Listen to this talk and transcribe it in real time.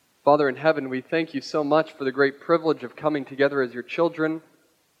Father in heaven, we thank you so much for the great privilege of coming together as your children.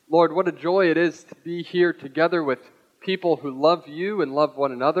 Lord, what a joy it is to be here together with people who love you and love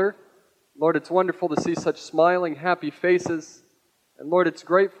one another. Lord, it's wonderful to see such smiling, happy faces. And Lord, it's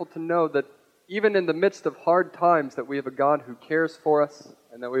grateful to know that even in the midst of hard times that we have a God who cares for us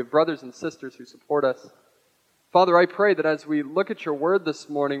and that we have brothers and sisters who support us. Father, I pray that as we look at your word this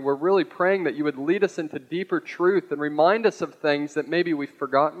morning, we're really praying that you would lead us into deeper truth and remind us of things that maybe we've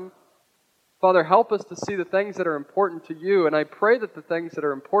forgotten. Father, help us to see the things that are important to you, and I pray that the things that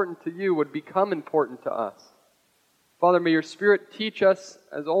are important to you would become important to us. Father, may your Spirit teach us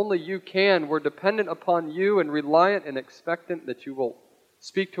as only you can. We're dependent upon you and reliant and expectant that you will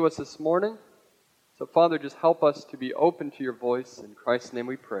speak to us this morning. So, Father, just help us to be open to your voice. In Christ's name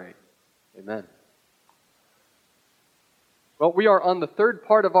we pray. Amen. Well, we are on the third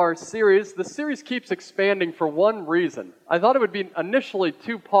part of our series. The series keeps expanding for one reason. I thought it would be initially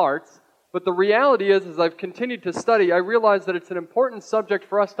 2 parts, but the reality is, as I've continued to study, I realize that it's an important subject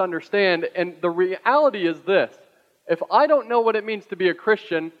for us to understand, and the reality is this. If I don't know what it means to be a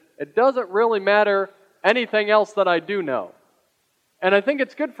Christian, it doesn't really matter anything else that I do know. And I think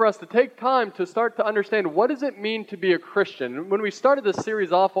it's good for us to take time to start to understand, what does it mean to be a Christian? When we started this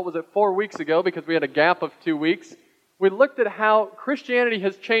series off, 4 weeks ago, because we had a gap of 2 weeks, we looked at how Christianity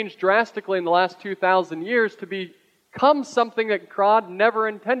has changed drastically in the last 2,000 years to become something that God never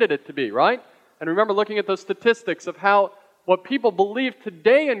intended it to be, right? And remember looking at those statistics of how what people believe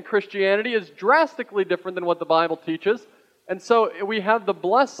today in Christianity is drastically different than what the Bible teaches. And so we have the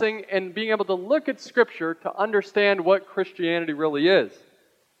blessing in being able to look at Scripture to understand what Christianity really is.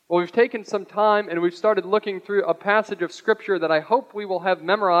 Well, we've taken some time and we've started looking through a passage of Scripture that I hope we will have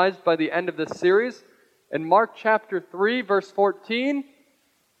memorized by the end of this series. In Mark chapter 3, verse 14,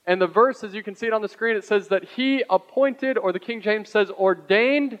 and the verse, as you can see it on the screen, it says that he appointed, or the King James says,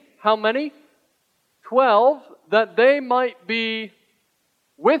 ordained, how many? 12, that they might be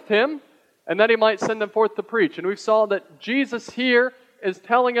with him, and that he might send them forth to preach. And we saw that Jesus here is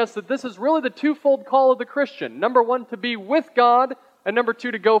telling us that this is really the twofold call of the Christian. Number 1, to be with God, and number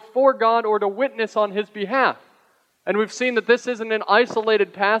 2, to go for God or to witness on his behalf. And we've seen that this isn't an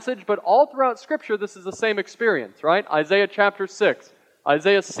isolated passage, but all throughout Scripture this is the same experience, right? Isaiah chapter 6.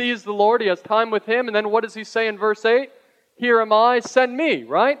 Isaiah sees the Lord, he has time with him, and then what does he say in verse 8? Here am I, send me,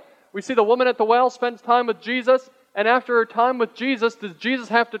 right? We see the woman at the well spends time with Jesus, and after her time with Jesus, does Jesus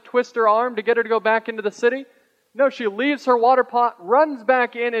have to twist her arm to get her to go back into the city? No, she leaves her water pot, runs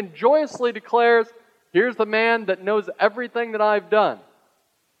back in, and joyously declares, here's the man that knows everything that I've done.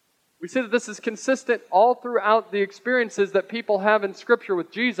 We see that this is consistent all throughout the experiences that people have in Scripture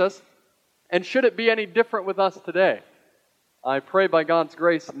with Jesus, and should it be any different with us today? I pray by God's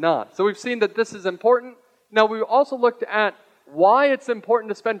grace not. So we've seen that this is important. Now we also looked at why it's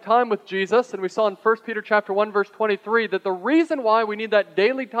important to spend time with Jesus, and we saw in 1 Peter chapter 1, verse 23, that the reason why we need that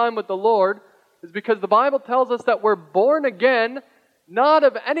daily time with the Lord is because the Bible tells us that we're born again, not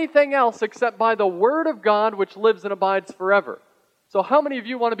of anything else except by the Word of God which lives and abides forever. So how many of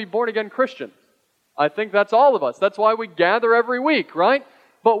you want to be born-again Christians? I think that's all of us. That's why we gather every week, right?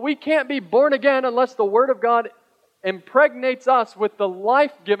 But we can't be born again unless the Word of God impregnates us with the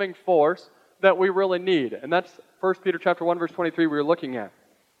life-giving force that we really need. And that's 1 Peter chapter 1, verse 23 we were looking at.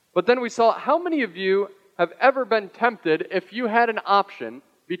 But then we saw, how many of you have ever been tempted, if you had an option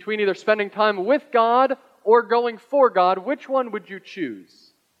between either spending time with God or going for God, which one would you choose?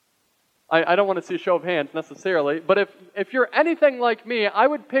 I don't want to see a show of hands necessarily, but if you're anything like me, I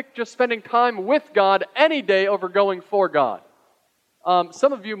would pick just spending time with God any day over going for God.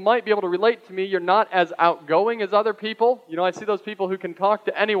 Some of you might be able to relate to me. You're not as outgoing as other people. You know, I see those people who can talk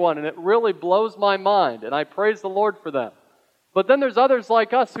to anyone, and it really blows my mind, and I praise the Lord for them. But then there's others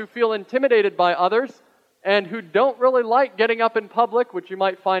like us who feel intimidated by others and who don't really like getting up in public, which you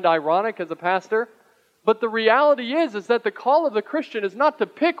might find ironic as a pastor. But the reality is that the call of the Christian is not to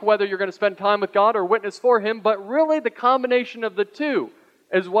pick whether you're going to spend time with God or witness for Him, but really the combination of the two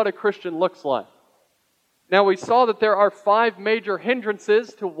is what a Christian looks like. Now we saw that there are 5 major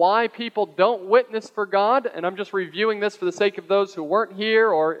hindrances to why people don't witness for God, and I'm just reviewing this for the sake of those who weren't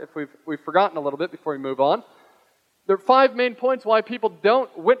here, or if we've forgotten a little bit before we move on. There are 5 main points why people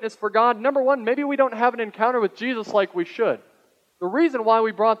don't witness for God. Number 1, maybe we don't have an encounter with Jesus like we should. The reason why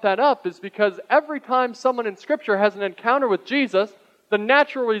we brought that up is because every time someone in Scripture has an encounter with Jesus, the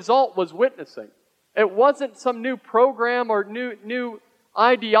natural result was witnessing. It wasn't some new program or new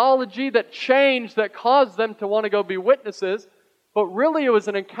ideology that changed that caused them to want to go be witnesses, but really it was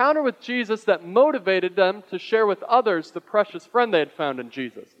an encounter with Jesus that motivated them to share with others the precious friend they had found in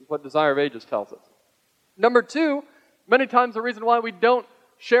Jesus, is what Desire of Ages tells us. Number 2, many times the reason why we don't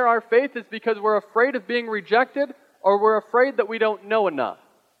share our faith is because we're afraid of being rejected or we're afraid that we don't know enough.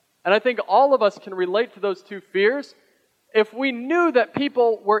 And I think all of us can relate to those two fears. If we knew that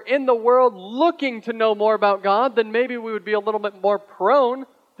people were in the world looking to know more about God, then maybe we would be a little bit more prone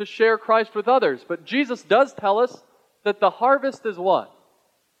to share Christ with others. But Jesus does tell us that the harvest is what?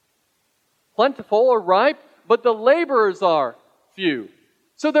 Plentiful or ripe, but the laborers are few.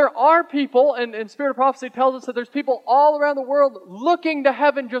 So there are people, and Spirit of Prophecy tells us that there's people all around the world looking to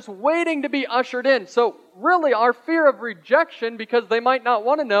heaven, just waiting to be ushered in. So really our fear of rejection, because they might not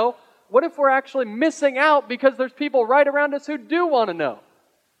want to know, what if we're actually missing out because there's people right around us who do want to know?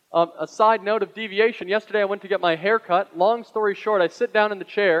 A side note of deviation, yesterday I went to get my hair cut. Long story short, I sit down in the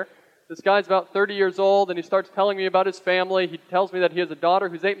chair. This guy's about 30 years old, and he starts telling me about his family. He tells me that he has a daughter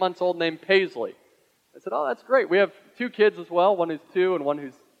who's 8 months old named Paisley. I said, oh, that's great. We have 2 kids as well, one who's 2 and one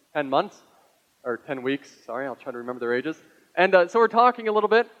who's 10 months, or 10 weeks. Sorry, I'll try to remember their ages. And so we're talking a little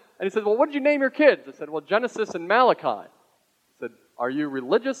bit, and he said, well, what did you name your kids? I said, well, Genesis and Malachi. He said, are you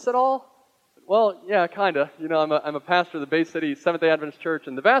religious at all? I said, well, yeah, kind of. You know, I'm a pastor of the Bay City Seventh-day Adventist Church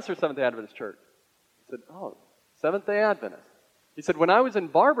and the Vassar Seventh-day Adventist Church. He said, oh, Seventh-day Adventist. He said, when I was in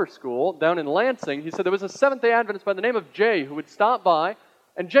barber school down in Lansing, he said there was a Seventh-day Adventist by the name of Jay who would stop by,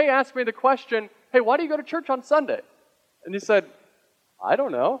 and Jay asked me the question, hey, why do you go to church on Sunday? And he said, I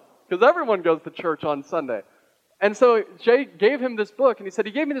don't know, because everyone goes to church on Sunday. And so Jay gave him this book, and he said,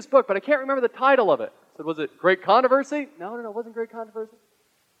 he gave me this book, but I can't remember the title of it. I said, was it Great Controversy? No, it wasn't Great Controversy.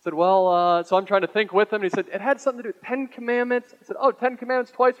 I said, well, so I'm trying to think with him, and he said, it had something to do with 10 Commandments. I said, oh, 10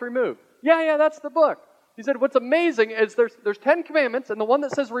 Commandments twice removed. Yeah, that's the book. He said, what's amazing is there's 10 Commandments, and the one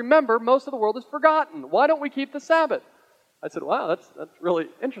that says remember, most of the world is forgotten. Why don't we keep the Sabbath? I said, wow, that's really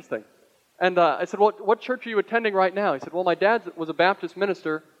interesting. And I said, well, what church are you attending right now? He said, well, my dad was a Baptist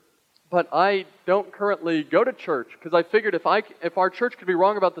minister, but I don't currently go to church because I figured if our church could be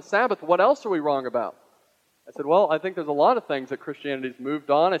wrong about the Sabbath, what else are we wrong about? I said, well, I think there's a lot of things that Christianity's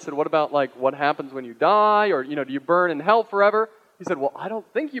moved on. I said, what about like what happens when you die, or do you burn in hell forever? He said, well, I don't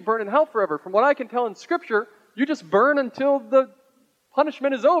think you burn in hell forever. From what I can tell in Scripture, you just burn until the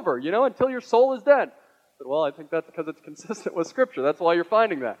punishment is over, until your soul is dead. I said, well, I think that's because it's consistent with Scripture. That's why you're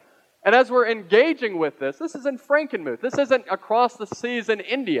finding that. And as we're engaging with this is in Frankenmuth. This isn't across the seas in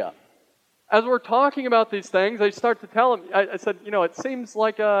India. As we're talking about these things, I start to tell him, I said, it seems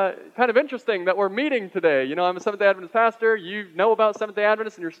like kind of interesting that we're meeting today. I'm a Seventh-day Adventist pastor. You know about Seventh-day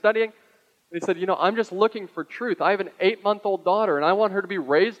Adventists and you're studying. And he said, I'm just looking for truth. I have an 8-month-old daughter, and I want her to be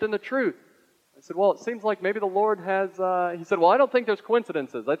raised in the truth. I said, well, it seems like maybe the Lord has... He said, well, I don't think there's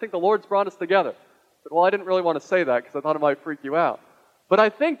coincidences. I think the Lord's brought us together. I said, well, I didn't really want to say that because I thought it might freak you out. But I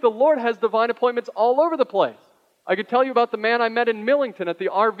think the Lord has divine appointments all over the place. I could tell you about the man I met in Millington at the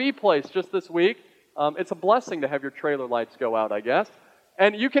RV place just this week. It's a blessing to have your trailer lights go out, I guess.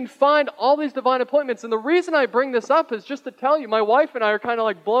 And you can find all these divine appointments. And the reason I bring this up is just to tell you, my wife and I are kind of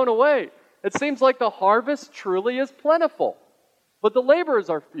like blown away. It seems like the harvest truly is plentiful, but the laborers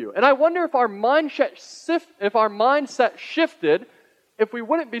are few. And I wonder if our mindset shifted, if we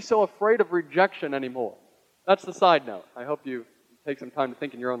wouldn't be so afraid of rejection anymore. That's the side note. I hope you take some time to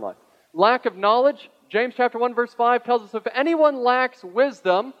think in your own life. Lack of knowledge. James chapter 1 verse 5 tells us, if anyone lacks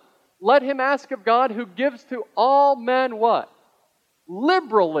wisdom, let him ask of God, who gives to all men what?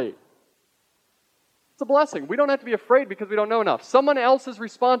 Liberally. It's a blessing. We don't have to be afraid because we don't know enough. Someone else's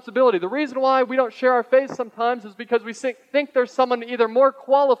responsibility. The reason why we don't share our faith sometimes is because we think there's someone either more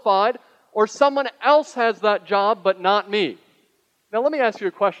qualified or someone else has that job but not me. Now let me ask you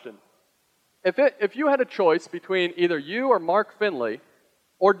a question. If you had a choice between either you or Mark Finley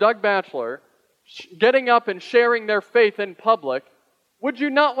or Doug Batchelor getting up and sharing their faith in public, would you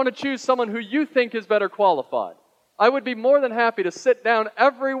not want to choose someone who you think is better qualified? I would be more than happy to sit down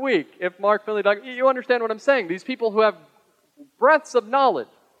every week if Mark Finley, Doug, you understand what I'm saying, these people who have breadths of knowledge.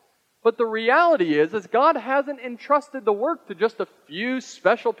 But the reality is God hasn't entrusted the work to just a few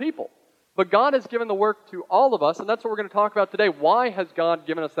special people. But God has given the work to all of us, and that's what we're going to talk about today. Why has God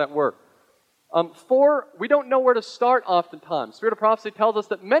given us that work? 4, we don't know where to start oftentimes. Spirit of Prophecy tells us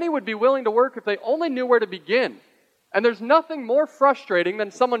that many would be willing to work if they only knew where to begin. And there's nothing more frustrating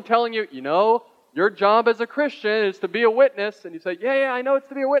than someone telling you, your job as a Christian is to be a witness. And you say, yeah, I know it's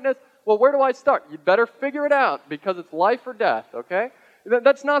to be a witness. Well, where do I start? You'd better figure it out because it's life or death, okay?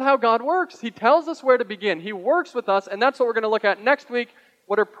 That's not how God works. He tells us where to begin. He works with us, and that's what we're going to look at next week.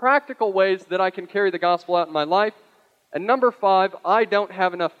 What are practical ways that I can carry the gospel out in my life? And number 5, I don't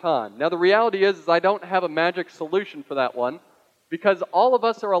have enough time. Now, the reality is I don't have a magic solution for that one because all of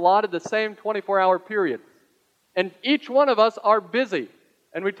us are allotted the same 24-hour period. And each one of us are busy.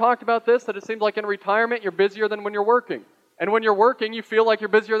 And we talked about this, that it seems like in retirement, you're busier than when you're working. And when you're working, you feel like you're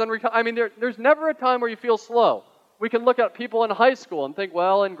busier than there's never a time where you feel slow. We can look at people in high school and think,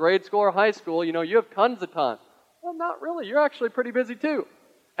 well, in grade school or high school, you have tons of time. Well, not really. You're actually pretty busy too.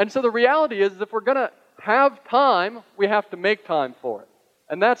 And so the reality is, if we're going to have time, we have to make time for it.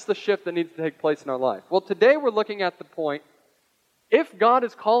 And that's the shift that needs to take place in our life. Well, today we're looking at the point, if God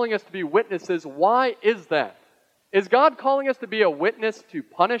is calling us to be witnesses, why is that? Is God calling us to be a witness to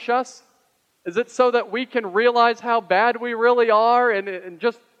punish us? Is it so that we can realize how bad we really are and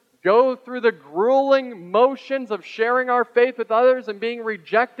just go through the grueling motions of sharing our faith with others and being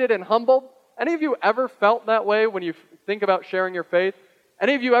rejected and humbled? Any of you ever felt that way when you think about sharing your faith?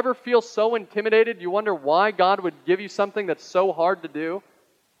 Any of you ever feel so intimidated you wonder why God would give you something that's so hard to do?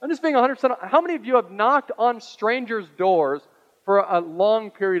 I'm just being 100%. How many of you have knocked on strangers' doors for a long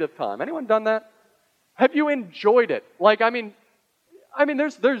period of time? Anyone done that? Have you enjoyed it?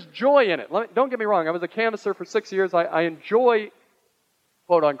 There's joy in it. Don't get me wrong. I was a canvasser for 6 years. I enjoy,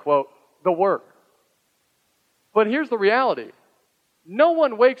 quote unquote, the work. But here's the reality. No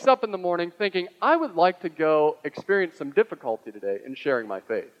one wakes up in the morning thinking, I would like to go experience some difficulty today in sharing my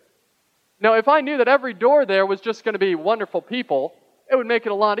faith. Now, if I knew that every door there was just going to be wonderful people, it would make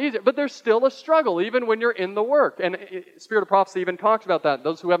it a lot easier. But there's still a struggle, even when you're in the work. And Spirit of Prophecy even talks about that.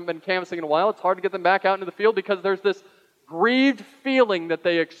 Those who haven't been canvassing in a while, it's hard to get them back out into the field because there's this grieved feeling that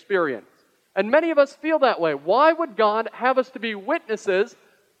they experience. And many of us feel that way. Why would God have us to be witnesses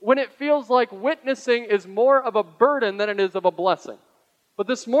when it feels like witnessing is more of a burden than it is of a blessing? But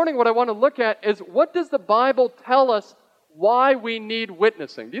this morning, what I want to look at is, what does the Bible tell us why we need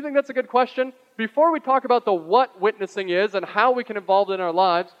witnessing? Do you think that's a good question? Before we talk about the what witnessing is and how we can involve it in our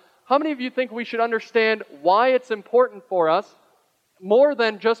lives, how many of you think we should understand why it's important for us more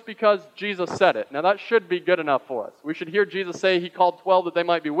than just because Jesus said it? Now, that should be good enough for us. We should hear Jesus say He called 12 that they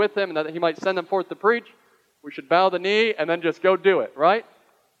might be with Him and that He might send them forth to preach. We should bow the knee and then just go do it, right?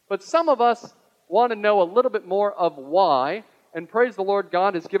 But some of us want to know a little bit more of why. And praise the Lord,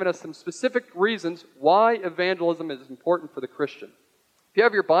 God has given us some specific reasons why evangelism is important for the Christian. If you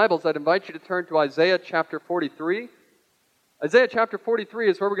have your Bibles, I'd invite you to turn to Isaiah chapter 43. Isaiah chapter 43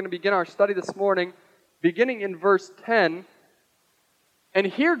 is where we're going to begin our study this morning, beginning in verse 10. And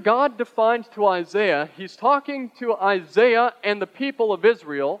here God defines to Isaiah, He's talking to Isaiah and the people of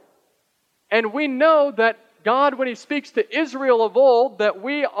Israel. And we know that God, when He speaks to Israel of old, that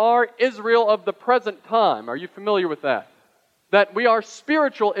we are Israel of the present time. Are you familiar with that? That we are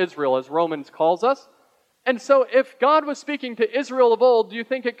spiritual Israel, as Romans calls us. And so if God was speaking to Israel of old, do you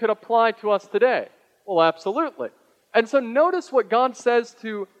think it could apply to us today? Well, absolutely. And so notice what God says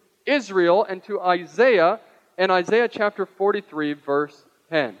to Israel and to Isaiah in Isaiah chapter 43, verse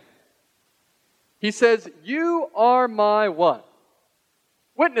 10. He says, "You are my" what?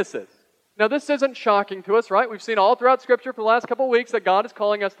 Witnesses. Now this isn't shocking to us, right? We've seen all throughout Scripture for the last couple of weeks that God is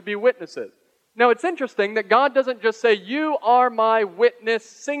calling us to be witnesses. Now, it's interesting that God doesn't just say, "You are my witness,"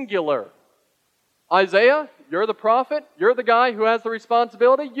 singular. Isaiah, you're the prophet, you're the guy who has the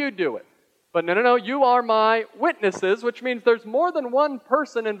responsibility, you do it. But no, you are my witnesses, which means there's more than one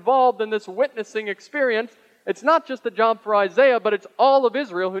person involved in this witnessing experience. It's not just a job for Isaiah, but it's all of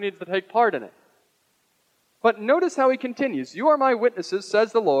Israel who needs to take part in it. But notice how he continues. "You are my witnesses,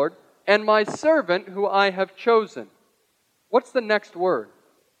 says the Lord, and my servant who I have chosen." What's the next word?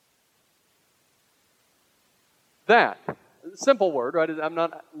 That. Simple word, right? I'm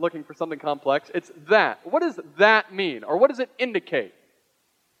not looking for something complex. It's that. What does that mean? Or what does it indicate?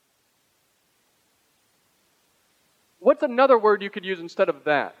 What's another word you could use instead of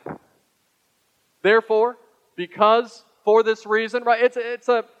that? Therefore, because, for this reason, right? It's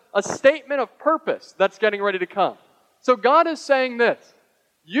a statement of purpose that's getting ready to come. So God is saying this: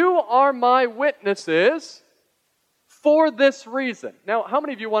 "You are my witnesses for this reason." Now, how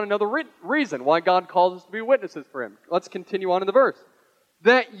many of you want to know the reason why God calls us to be witnesses for Him? Let's continue on in the verse.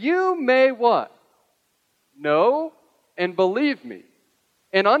 "That you may" what? "Know and believe me,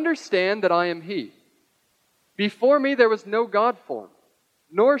 and understand that I am He. Before me there was no God formed,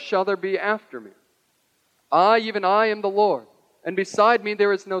 nor shall there be after me. I, even I, am the Lord, and beside me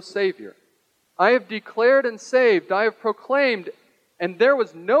there is no Savior. I have declared and saved, I have proclaimed, and there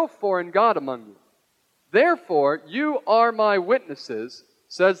was no foreign God among you. Therefore, you are my witnesses,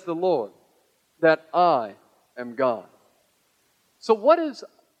 says the Lord, that I am God." So what is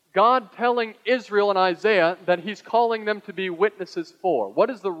God telling Israel and Isaiah that He's calling them to be witnesses for? What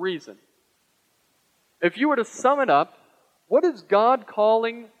is the reason? If you were to sum it up, what is God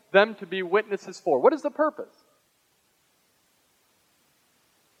calling them to be witnesses for? What is the purpose?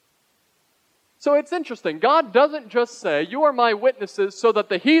 So it's interesting. God doesn't just say, "You are my witnesses so that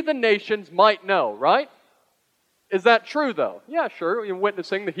the heathen nations might know," right? Is that true, though? Yeah, sure. In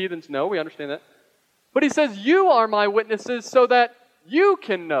witnessing, the heathens know. We understand that. But he says, you are my witnesses so that you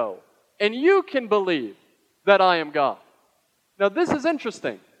can know and you can believe that I am God. Now, this is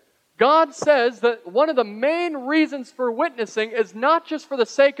interesting. God says that one of the main reasons for witnessing is not just for the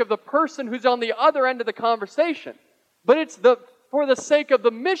sake of the person who's on the other end of the conversation, but it's for the sake of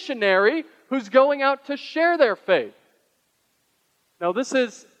the missionary who's going out to share their faith. Now, this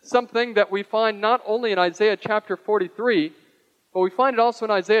is something that we find not only in Isaiah chapter 43, but we find it also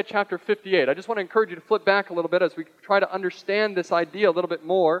in Isaiah chapter 58. I just want to encourage you to flip back a little bit as we try to understand this idea a little bit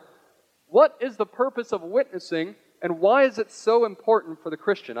more. What is the purpose of witnessing, and why is it so important for the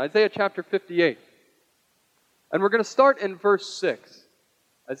Christian? Isaiah chapter 58. And we're going to start in verse 6.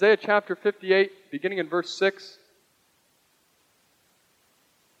 Isaiah chapter 58, beginning in verse 6.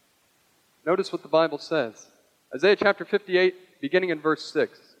 Notice what the Bible says. Isaiah chapter 58, beginning in verse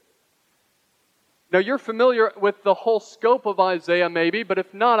 6. Now, you're familiar with the whole scope of Isaiah, maybe, but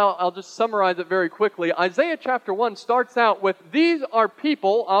if not, I'll just summarize it very quickly. Isaiah chapter 1 starts out with, these are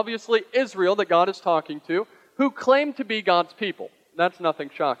people, obviously Israel that God is talking to, who claim to be God's people. That's nothing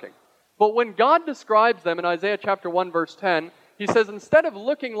shocking. But when God describes them in Isaiah chapter 1, verse 10, he says, instead of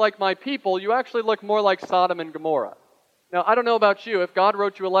looking like my people, you actually look more like Sodom and Gomorrah. Now, I don't know about you, if God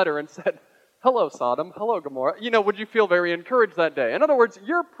wrote you a letter and said, hello, Sodom. Hello, Gomorrah. Would you feel very encouraged that day? In other words,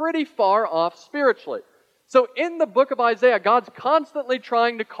 you're pretty far off spiritually. So in the book of Isaiah, God's constantly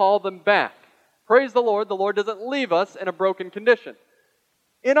trying to call them back. Praise the Lord doesn't leave us in a broken condition.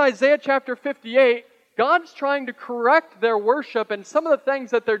 In Isaiah chapter 58, God's trying to correct their worship and some of the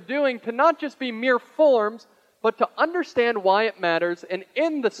things that they're doing to not just be mere forms, but to understand why it matters. And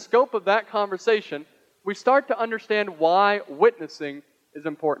in the scope of that conversation, we start to understand why witnessing is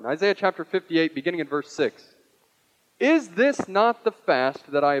important. Isaiah chapter 58, beginning in verse 6. Is this not the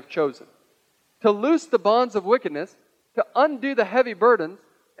fast that I have chosen? To loose the bonds of wickedness, to undo the heavy burdens,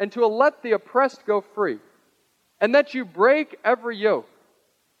 and to let the oppressed go free, and that you break every yoke?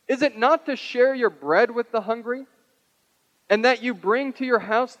 Is it not to share your bread with the hungry, and that you bring to your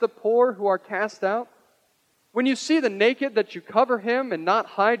house the poor who are cast out? When you see the naked, that you cover him and not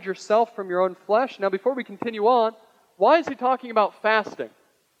hide yourself from your own flesh? Now, before we continue on, why is he talking about fasting?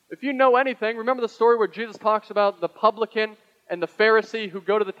 If you know anything, remember the story where Jesus talks about the publican and the Pharisee who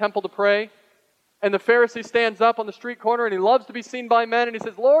go to the temple to pray? And the Pharisee stands up on the street corner and he loves to be seen by men and he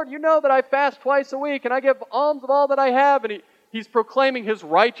says, Lord, you know that I fast twice a week and I give alms of all that I have. And he's proclaiming his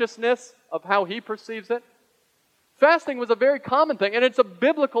righteousness of how he perceives it. Fasting was a very common thing, and it's a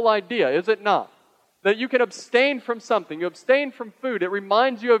biblical idea, is it not? That you can abstain from something. You abstain from food. It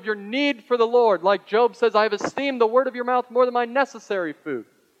reminds you of your need for the Lord. Like Job says, I have esteemed the word of your mouth more than my necessary food.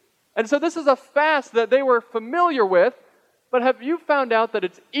 And so this is a fast that they were familiar with, but have you found out that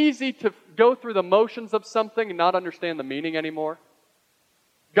it's easy to go through the motions of something and not understand the meaning anymore?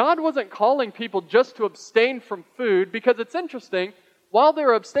 God wasn't calling people just to abstain from food, because it's interesting, while they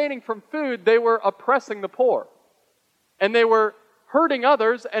were abstaining from food, they were oppressing the poor. And they were hurting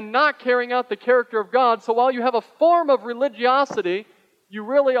others and not carrying out the character of God. So while you have a form of religiosity, you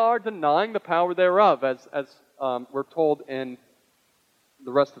really are denying the power thereof, as we're told in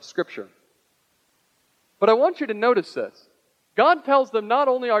the rest of Scripture. But I want you to notice this. God tells them, not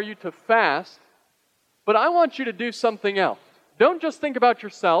only are you to fast, but I want you to do something else. Don't just think about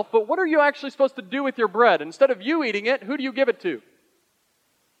yourself, but what are you actually supposed to do with your bread? Instead of you eating it, who do you give it to?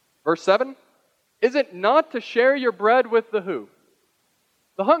 Verse 7, is it not to share your bread with the who?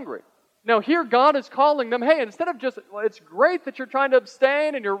 The hungry. Now here God is calling them, hey, instead of just, well, it's great that you're trying to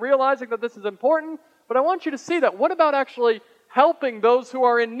abstain and you're realizing that this is important, but I want you to see that. What about actually helping those who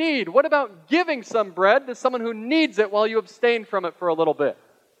are in need? What about giving some bread to someone who needs it while you abstain from it for a little bit?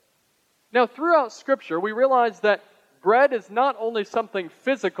 Now throughout Scripture, we realize that bread is not only something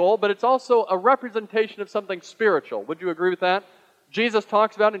physical, but it's also a representation of something spiritual. Would you agree with that? Jesus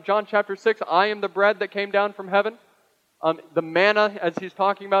talks about in John chapter 6, I am the bread that came down from heaven. The manna, as he's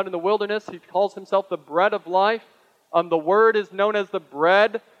talking about in the wilderness, he calls himself the bread of life. The word is known as the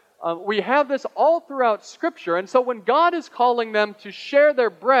bread. We have this all throughout Scripture. And so when God is calling them to share their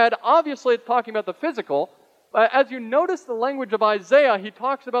bread, obviously it's talking about the physical. As you notice the language of Isaiah, he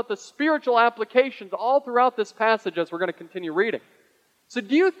talks about the spiritual applications all throughout this passage as we're going to continue reading. So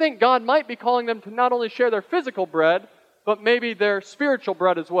do you think God might be calling them to not only share their physical bread, but maybe their spiritual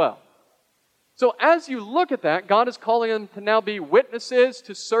bread as well? So as you look at that, God is calling them to now be witnesses,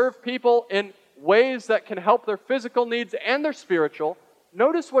 to serve people in ways that can help their physical needs and their spiritual.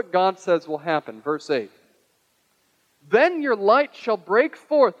 Notice what God says will happen. Verse 8. Then your light shall break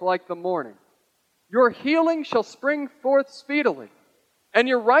forth like the morning. Your healing shall spring forth speedily, and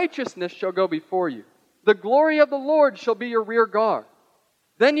your righteousness shall go before you. The glory of the Lord shall be your rear guard.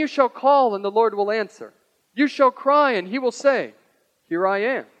 Then you shall call, and the Lord will answer. You shall cry, and he will say, Here I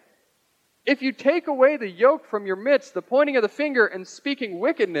am. If you take away the yoke from your midst, the pointing of the finger and speaking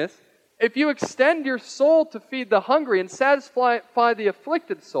wickedness, if you extend your soul to feed the hungry and satisfy the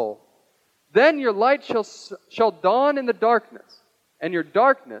afflicted soul, then your light shall dawn in the darkness, and your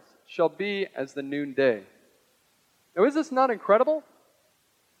darkness shall be as the noonday. Now, is this not incredible?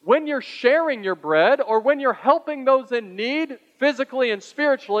 When you're sharing your bread, or when you're helping those in need, physically and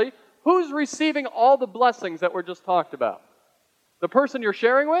spiritually, who's receiving all the blessings that were just talked about? The person you're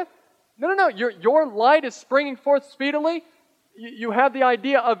sharing with? No. Your light is springing forth speedily. You have the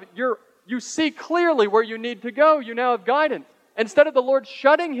idea of you see clearly where you need to go. You now have guidance. Instead of the Lord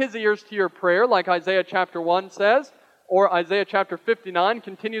shutting His ears to your prayer, like Isaiah chapter 1 says, or Isaiah chapter 59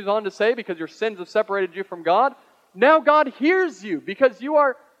 continues on to say, because your sins have separated you from God, now God hears you because you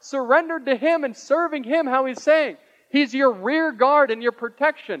are surrendered to Him and serving Him how He's saying. He's your rear guard and your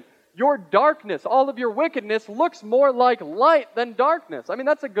protection. Your darkness, all of your wickedness, looks more like light than darkness. I mean,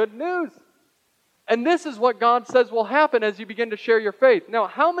 that's a good news. And this is what God says will happen as you begin to share your faith. Now,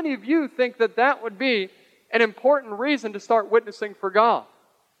 how many of you think that that would be an important reason to start witnessing for God?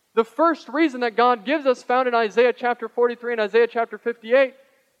 The first reason that God gives us, found in Isaiah chapter 43 and Isaiah chapter 58,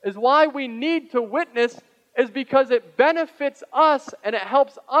 is why we need to witness is because it benefits us and it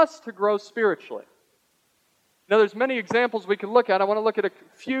helps us to grow spiritually. Now, there's many examples we can look at. I want to look at a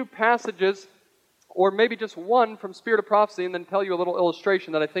few passages, or maybe just one from Spirit of Prophecy, and then tell you a little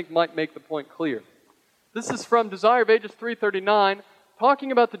illustration that I think might make the point clear. This is from Desire of Ages 339,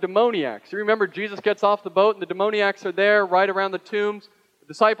 talking about the demoniacs. You remember Jesus gets off the boat, and the demoniacs are there right around the tombs. The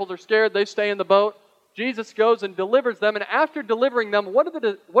disciples are scared. They stay in the boat. Jesus goes and delivers them, and after delivering them, what do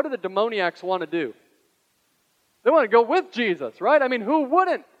the demoniacs want to do? They want to go with Jesus, right? I mean, who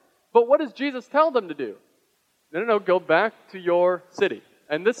wouldn't? But what does Jesus tell them to do? No, go back to your city.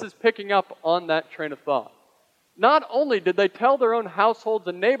 And this is picking up on that train of thought. Not only did they tell their own households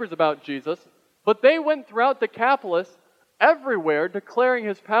and neighbors about Jesus, but they went throughout the Decapolis, everywhere, declaring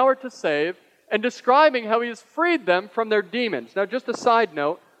His power to save and describing how He has freed them from their demons. Now, just a side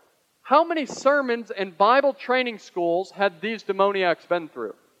note, how many sermons and Bible training schools had these demoniacs been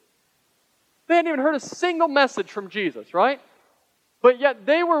through? They hadn't even heard a single message from Jesus, right? But yet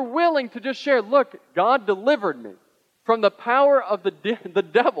they were willing to just share, look, God delivered me from the power of the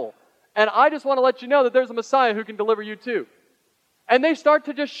devil. And I just want to let you know that there's a Messiah who can deliver you too. And they start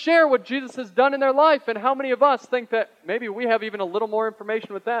to just share what Jesus has done in their life. And how many of us think that maybe we have even a little more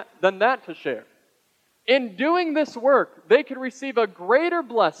information than that to share? In doing this work, they could receive a greater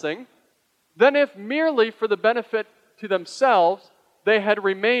blessing than if merely for the benefit to themselves they had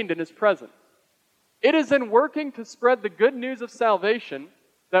remained in His presence. It is in working to spread the good news of salvation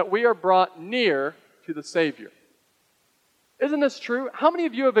that we are brought near to the Savior. Isn't this true? How many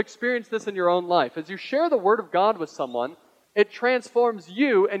of you have experienced this in your own life? As you share the Word of God with someone, it transforms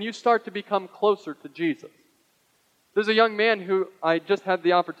you and you start to become closer to Jesus. There's a young man who I just had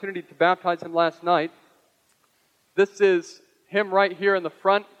the opportunity to baptize him last night. This is him right here in the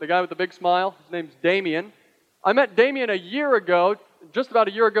front, the guy with the big smile. His name's Damien. I met Damien a year ago, just about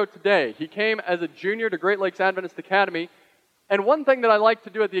a year ago today. He came as a junior to Great Lakes Adventist Academy. And one thing that I like to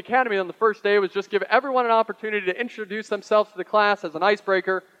do at the academy on the first day was just give everyone an opportunity to introduce themselves to the class as an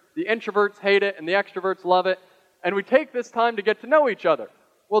icebreaker. The introverts hate it and the extroverts love it. And we take this time to get to know each other.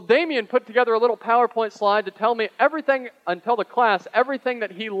 Well, Damien put together a little PowerPoint slide to tell me everything, until the class, everything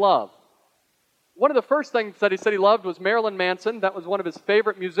that he loved. One of the first things that he said he loved was Marilyn Manson. That was one of his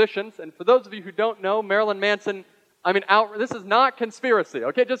favorite musicians. And for those of you who don't know, Marilyn Manson, this is not conspiracy,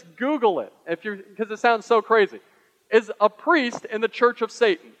 okay? Just Google it, because it sounds so crazy. Is a priest in the Church of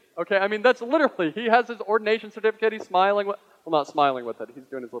Satan, okay? I mean, that's literally, he has his ordination certificate, he's smiling with, well, not smiling with it, he's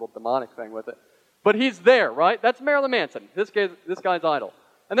doing his little demonic thing with it. But he's there, right? That's Marilyn Manson, this guy's idol.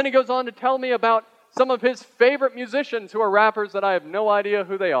 And then he goes on to tell me about some of his favorite musicians who are rappers that I have no idea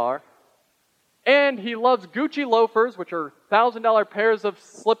who they are. And he loves Gucci loafers, which are $1,000 pairs of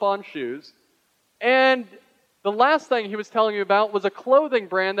slip-on shoes. And the last thing he was telling me about was a clothing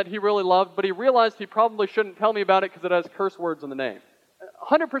brand that he really loved, but he realized he probably shouldn't tell me about it because it has curse words in the name.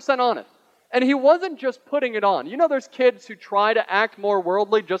 100% honest. And he wasn't just putting it on. You know there's kids who try to act more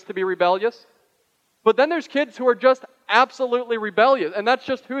worldly just to be rebellious? But then there's kids who are just absolutely rebellious, and that's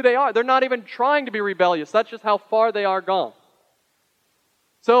just who they are. They're not even trying to be rebellious. That's just how far they are gone.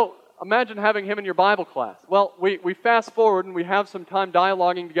 So imagine having him in your Bible class. Well, we fast forward and we have some time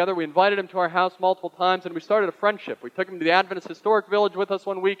dialoguing together. We invited him to our house multiple times and we started a friendship. We took him to the Adventist Historic Village with us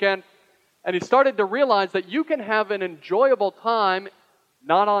one weekend, and he started to realize that you can have an enjoyable time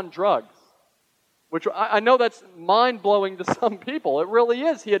not on drugs. which I know that's mind-blowing to some people. It really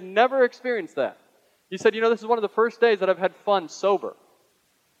is. He had never experienced that. He said, this is one of the first days that I've had fun sober.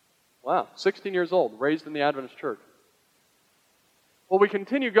 Wow, 16 years old, raised in the Adventist church. Well, we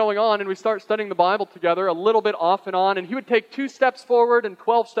continue going on, and we start studying the Bible together a little bit off and on, and he would take 2 steps forward and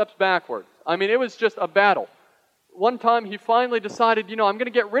 12 steps backwards. I mean, it was just a battle. One time, he finally decided, I'm going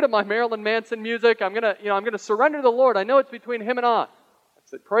to get rid of my Marilyn Manson music. I'm going to surrender to the Lord. I know it's between him and I. I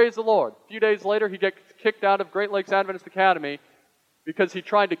said, praise the Lord. A few days later, he gets kicked out of Great Lakes Adventist Academy because he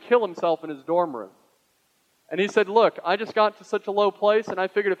tried to kill himself in his dorm room. And he said, look, I just got to such a low place, and I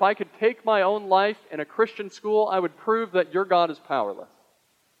figured if I could take my own life in a Christian school, I would prove that your God is powerless.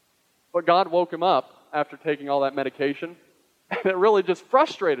 But God woke him up after taking all that medication, and it really just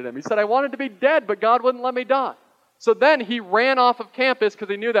frustrated him. He said, I wanted to be dead, but God wouldn't let me die. So then he ran off of campus because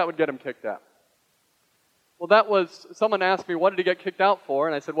he knew that would get him kicked out. Well, someone asked me, what did he get kicked out for?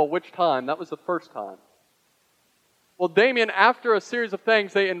 And I said, well, which time? That was the first time. Well, Damien, after a series of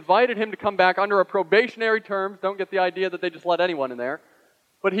things, they invited him to come back under a probationary terms. Don't get the idea that they just let anyone in there.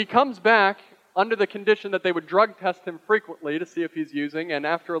 But he comes back under the condition that they would drug test him frequently to see if he's using, and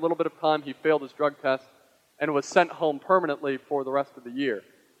after a little bit of time, he failed his drug test and was sent home permanently for the rest of the year.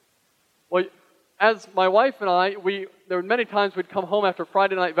 Well, as my wife and I, there were many times we'd come home after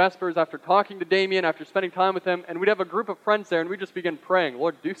Friday night Vespers, after talking to Damien, after spending time with him, and we'd have a group of friends there, and we'd just begin praying,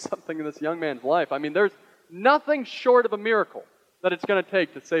 Lord, do something in this young man's life. I mean, there's nothing short of a miracle that it's going to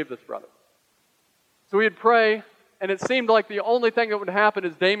take to save this brother. So we'd pray, and it seemed like the only thing that would happen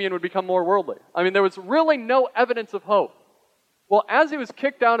is Damien would become more worldly. I mean, there was really no evidence of hope. Well, as he was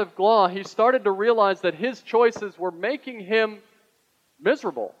kicked out of GLAW, he started to realize that his choices were making him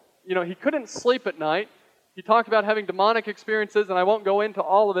miserable. He couldn't sleep at night. He talked about having demonic experiences, and I won't go into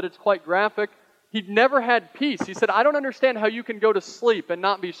all of it. It's quite graphic. He'd never had peace. He said, I don't understand how you can go to sleep and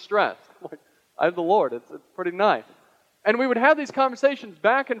not be stressed. I have the Lord. It's pretty nice. And we would have these conversations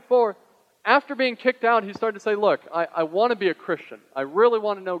back and forth. After being kicked out, he started to say, look, I want to be a Christian. I really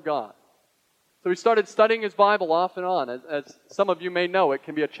want to know God. So he started studying his Bible off and on. As some of you may know, it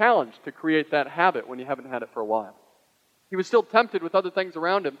can be a challenge to create that habit when you haven't had it for a while. He was still tempted with other things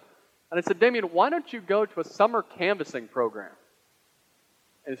around him. And I said, Damien, why don't you go to a summer canvassing program?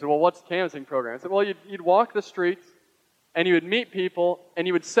 And he said, well, what's a canvassing program? I said, well, you'd walk the streets, and you would meet people, and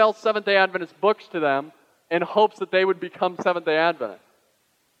you would sell Seventh-day Adventist books to them in hopes that they would become Seventh-day Adventists.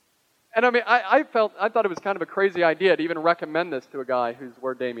 And I mean, I thought it was kind of a crazy idea to even recommend this to a guy who's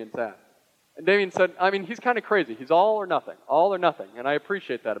where Damien's at. And Damien said, I mean, he's kind of crazy. He's all or nothing. And I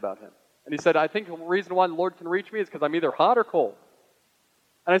appreciate that about him. And he said, I think the reason why the Lord can reach me is because I'm either hot or cold.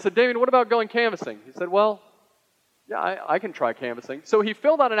 And I said, Damien, what about going canvassing? He said, well, yeah, I can try canvassing. So he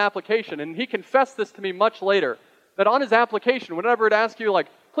filled out an application, and he confessed this to me much later, that on his application, whenever it asked you, like,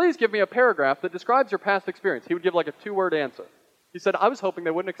 please give me a paragraph that describes your past experience, he would give like a 2-word answer. He said, I was hoping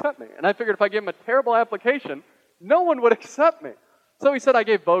they wouldn't accept me. And I figured if I gave him a terrible application, no one would accept me. So he said I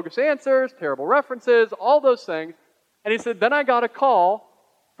gave bogus answers, terrible references, all those things. And he said, then I got a call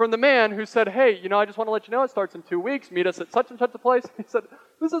from the man who said, hey, I just want to let you know it starts in 2 weeks. Meet us at such and such a place. He said,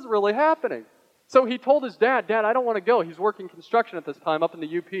 this is really happening. So he told his dad, Dad, I don't want to go. He's working construction at this time up in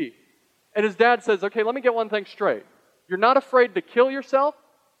the UP. And his dad says, okay, let me get one thing straight. You're not afraid to kill yourself.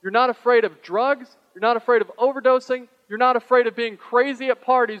 You're not afraid of drugs. You're not afraid of overdosing. You're not afraid of being crazy at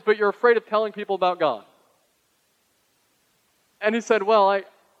parties, but you're afraid of telling people about God. And he said, well,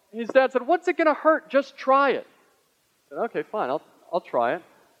 his dad said, what's it going to hurt? Just try it. I said, okay, fine, I'll try it.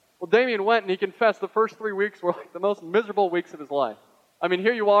 Well, Damien went and he confessed the first 3 weeks were like the most miserable weeks of his life. I mean,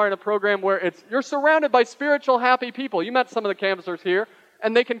 here you are in a program where you're surrounded by spiritual, happy people. You met some of the canvassers here,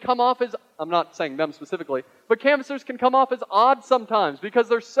 and they can come off as, I'm not saying them specifically, but canvassers can come off as odd sometimes because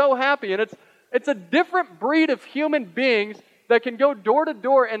they're so happy. And it's a different breed of human beings that can go door to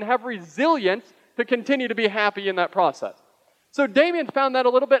door and have resilience to continue to be happy in that process. So Damien found that a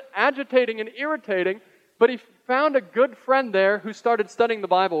little bit agitating and irritating, but he found a good friend there who started studying the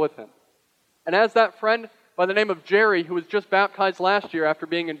Bible with him. And as that friend by the name of Jerry, who was just baptized last year after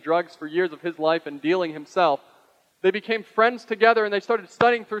being in drugs for years of his life and dealing himself, they became friends together and they started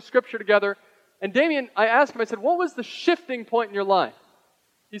studying through Scripture together. And Damien, I asked him, I said, what was the shifting point in your life?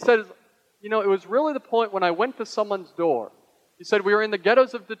 He said, it was really the point when I went to someone's door. He said, we were in the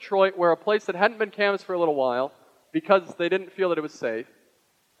ghettos of Detroit, where a place that hadn't been canvassed for a little while because they didn't feel that it was safe.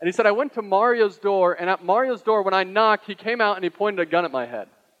 And he said, I went to Mario's door, and at Mario's door, when I knocked, he came out and he pointed a gun at my head.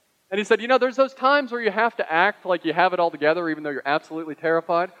 And he said, there's those times where you have to act like you have it all together, even though you're absolutely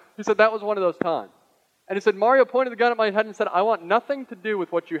terrified. He said, that was one of those times. And he said, Mario pointed the gun at my head and said, I want nothing to do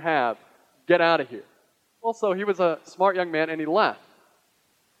with what you have. Get out of here. Well, so he was a smart young man, and he left.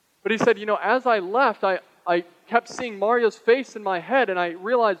 But he said, as I left, I kept seeing Mario's face in my head, and I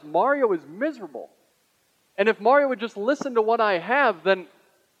realized Mario is miserable. And if Mario would just listen to what I have, then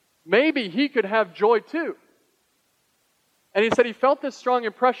maybe he could have joy too. And he said he felt this strong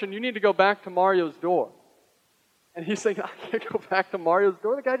impression, you need to go back to Mario's door. And he's saying, I can't go back to Mario's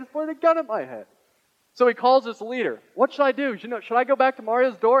door. The guy just pointed a gun at my head. So he calls his leader. What should I do? Should I go back to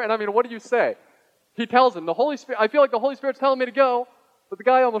Mario's door? And what do you say? He tells him, I feel like the Holy Spirit's telling me to go, but the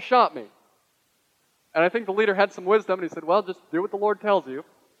guy almost shot me. And I think the leader had some wisdom, and he said, well, just do what the Lord tells you.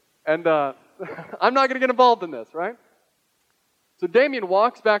 And I'm not going to get involved in this, right? So Damien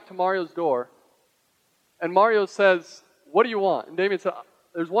walks back to Mario's door, and Mario says, what do you want? And Damien said,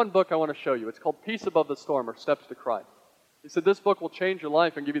 there's one book I want to show you. It's called Peace Above the Storm, or Steps to Christ. He said, this book will change your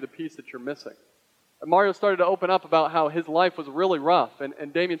life and give you the peace that you're missing. And Mario started to open up about how his life was really rough.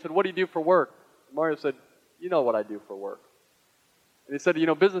 And Damien said, what do you do for work? And Mario said, you know what I do for work. And he said,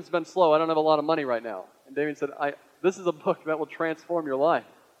 business has been slow. I don't have a lot of money right now. And Damien said, this is a book that will transform your life.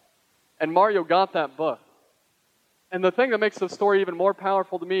 And Mario got that book. And the thing that makes the story even more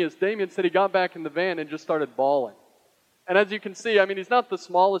powerful to me is Damien said he got back in the van and just started bawling. And as you can see, he's not the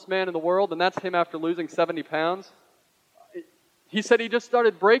smallest man in the world, and that's him after losing 70 pounds. He said he just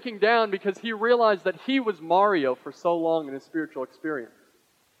started breaking down because he realized that he was Mario for so long in his spiritual experience.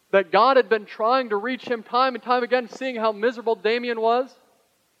 That God had been trying to reach him time and time again, seeing how miserable Damien was.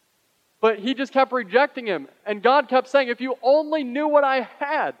 But he just kept rejecting him. And God kept saying, if you only knew what I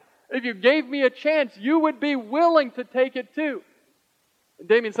had, if you gave me a chance, you would be willing to take it too. And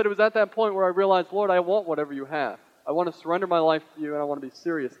Damien said it was at that point where I realized, Lord, I want whatever you have. I want to surrender my life to you, and I want to be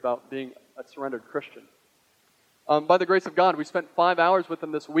serious about being a surrendered Christian. By the grace of God, we spent 5 hours with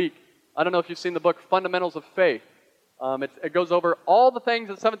him this week. I don't know if you've seen the book Fundamentals of Faith. It goes over all the things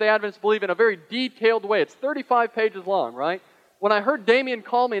that Seventh-day Adventists believe in a very detailed way. It's 35 pages long, right? When I heard Damien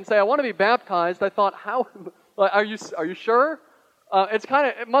call me and say, I want to be baptized, I thought, how? Are you sure?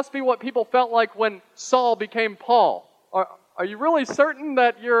 It must be what people felt like when Saul became Paul. Are you really certain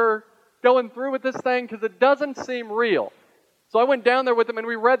that you're going through with this thing? Because it doesn't seem real. So I went down there with him and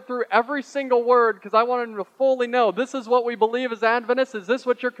we read through every single word because I wanted him to fully know, this is what we believe as Adventists. Is this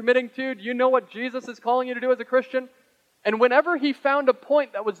what you're committing to? Do you know what Jesus is calling you to do as a Christian? And whenever he found a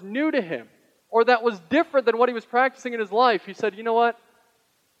point that was new to him or that was different than what he was practicing in his life, he said, you know what?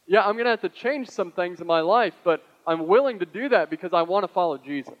 Yeah, I'm going to have to change some things in my life, but I'm willing to do that because I want to follow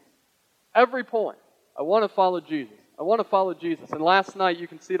Jesus. Every point. I want to follow Jesus. I want to follow Jesus. And last night, you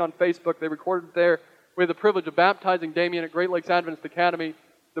can see it on Facebook, they recorded it there. We had the privilege of baptizing Damien at Great Lakes Adventist Academy.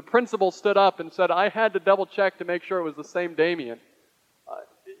 The principal stood up and said, I had to double check to make sure it was the same Damien.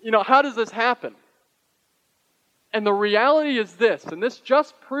 How does this happen? And the reality is this, and this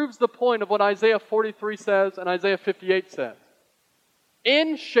just proves the point of what Isaiah 43 says and Isaiah 58 says.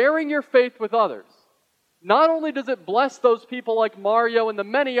 In sharing your faith with others, not only does it bless those people like Mario and the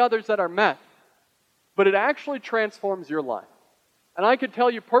many others that are met, but it actually transforms your life. And I could tell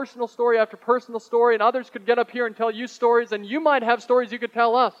you personal story after personal story, and others could get up here and tell you stories, and you might have stories you could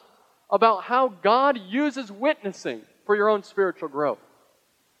tell us about how God uses witnessing for your own spiritual growth.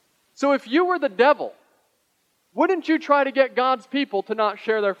 So if you were the devil, wouldn't you try to get God's people to not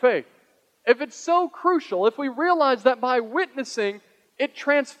share their faith? If it's so crucial, if we realize that by witnessing, it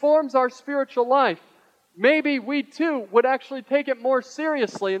transforms our spiritual life, maybe we too would actually take it more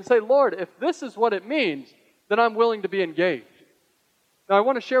seriously and say, Lord, if this is what it means, then I'm willing to be engaged. Now, I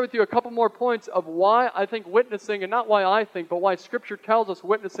want to share with you a couple more points of why I think witnessing, and not why I think, but why Scripture tells us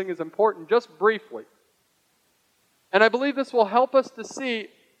witnessing is important, just briefly. And I believe this will help us to see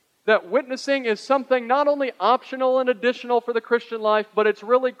that witnessing is something not only optional and additional for the Christian life, but it's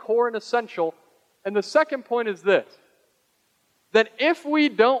really core and essential. And the second point is this, that if we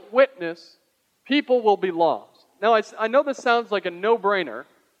don't witness, people will be lost. Now, I know this sounds like a no-brainer,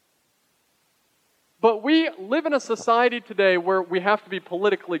 but we live in a society today where we have to be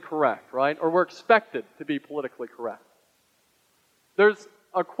politically correct, right? Or we're expected to be politically correct. There's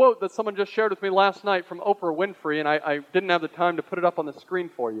a quote that someone just shared with me last night from Oprah Winfrey, and I didn't have the time to put it up on the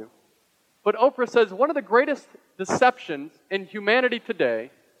screen for you. But Oprah says, one of the greatest deceptions in humanity today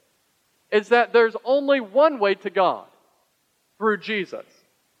is that there's only one way to God, through Jesus.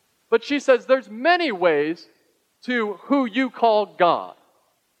 But she says there's many ways to who you call God.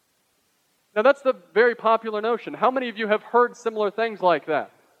 Now that's the very popular notion. How many of you have heard similar things like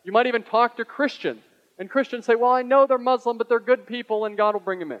that? You might even talk to Christians, and Christians say, well, I know they're Muslim, but they're good people, and God will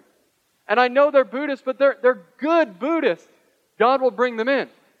bring them in. And I know they're Buddhist, but they're good Buddhists. God will bring them in.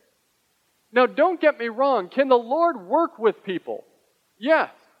 Now, don't get me wrong. Can the Lord work with people? Yes.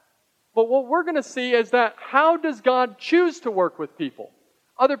 But what we're going to see is that how does God choose to work with people?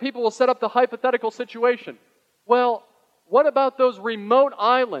 Other people will set up the hypothetical situation. Well, what about those remote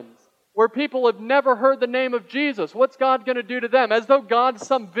islands where people have never heard the name of Jesus? What's God going to do to them? As though God's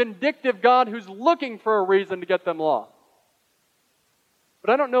some vindictive God who's looking for a reason to get them lost. But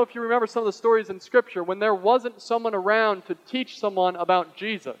I don't know if you remember some of the stories in Scripture when there wasn't someone around to teach someone about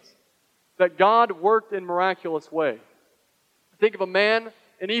Jesus, that God worked in miraculous ways. Think of a man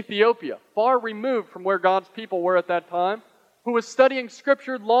in Ethiopia, far removed from where God's people were at that time, who was studying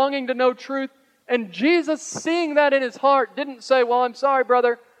Scripture, longing to know truth, and Jesus, seeing that in his heart, didn't say, well, I'm sorry,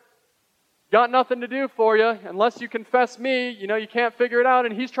 brother, got nothing to do for you. Unless you confess me, you can't figure it out.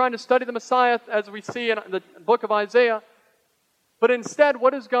 And he's trying to study the Messiah, as we see in the book of Isaiah. But instead,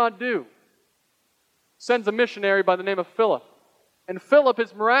 what does God do? Sends a missionary by the name of Philip. And Philip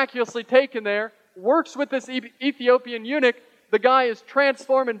is miraculously taken there, works with this Ethiopian eunuch. The guy is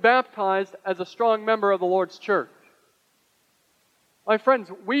transformed and baptized as a strong member of the Lord's church. My friends,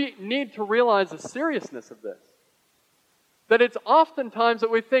 we need to realize the seriousness of this. That it's oftentimes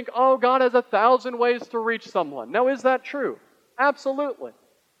that we think, oh, God has 1,000 ways to reach someone. Now, is that true? Absolutely.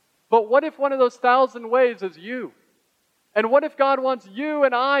 But what if one of those 1,000 ways is you? And what if God wants you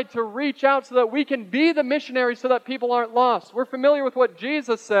and I to reach out so that we can be the missionaries so that people aren't lost? We're familiar with what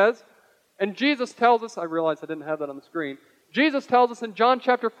Jesus says, and Jesus tells us, I realize I didn't have that on the screen, Jesus tells us in John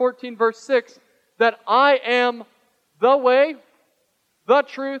chapter 14, verse 6, that I am the way, the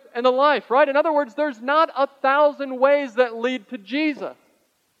truth, and the life, right? In other words, there's not 1,000 ways that lead to Jesus.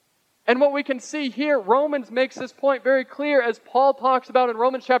 And what we can see here, Romans makes this point very clear, as Paul talks about in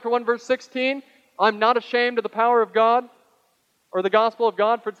Romans chapter 1, verse 16, I'm not ashamed of the power of God, or the gospel of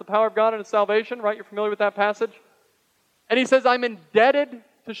God, for it's the power of God unto salvation, right? You're familiar with that passage? And he says, I'm indebted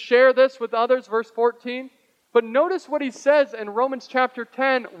to share this with others, verse 14. But notice what he says in Romans chapter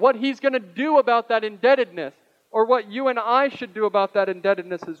 10, what he's going to do about that indebtedness, or what you and I should do about that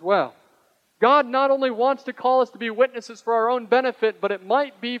indebtedness as well. God not only wants to call us to be witnesses for our own benefit, but it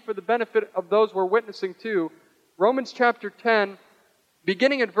might be for the benefit of those we're witnessing to. Romans chapter 10,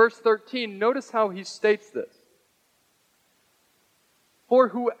 beginning at verse 13, notice how he states this. For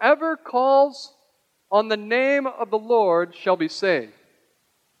whoever calls on the name of the Lord shall be saved.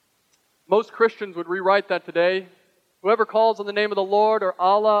 Most Christians would rewrite that today. Whoever calls on the name of the Lord, or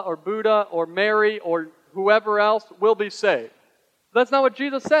Allah, or Buddha, or Mary, or whoever else will be saved. That's not what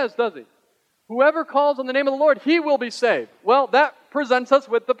Jesus says, does he? Whoever calls on the name of the Lord, he will be saved. Well, that presents us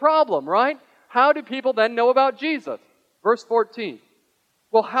with the problem, right? How do people then know about Jesus? Verse 14.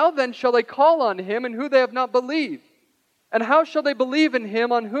 Well, how then shall they call on him in whom they have not believed? And how shall they believe in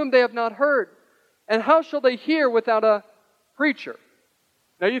him on whom they have not heard? And how shall they hear without a preacher?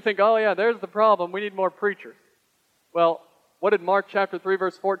 Now you think, oh yeah, there's the problem. We need more preachers. Well, what did Mark chapter 3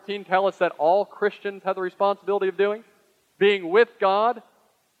 verse 14 tell us that all Christians have the responsibility of doing? Being with God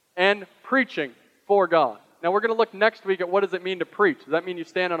and preaching for God. Now we're going to look next week at what does it mean to preach. Does that mean you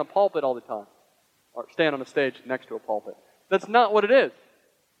stand on a pulpit all the time? Or stand on a stage next to a pulpit? That's not what it is.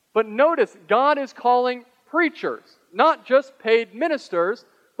 But notice, God is calling preachers. Not just paid ministers,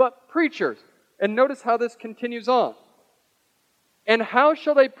 but preachers. And notice how this continues on. And how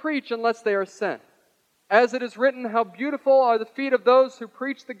shall they preach unless they are sent? As it is written, how beautiful are the feet of those who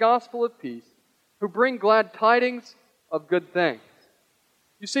preach the gospel of peace, who bring glad tidings of good things.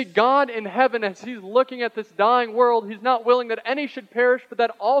 You see, God in heaven, as He's looking at this dying world, He's not willing that any should perish, but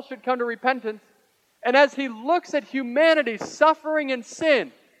that all should come to repentance. And as He looks at humanity suffering in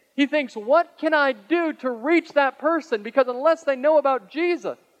sin, He thinks, what can I do to reach that person? Because unless they know about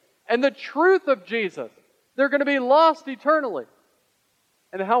Jesus and the truth of Jesus, they're going to be lost eternally.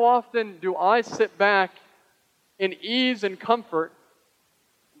 And how often do I sit back in ease and comfort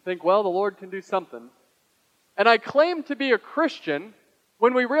and think, well, the Lord can do something. And I claim to be a Christian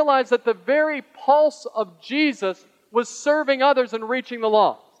when we realize that the very pulse of Jesus was serving others and reaching the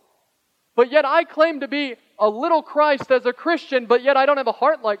lost. But yet I claim to be a little Christ as a Christian, but yet I don't have a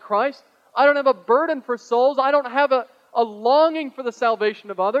heart like Christ. I don't have a burden for souls. I don't have a longing for the salvation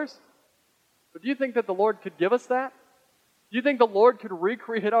of others. But do you think that the Lord could give us that? Do you think the Lord could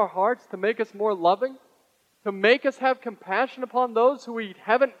recreate our hearts to make us more loving? To make us have compassion upon those who we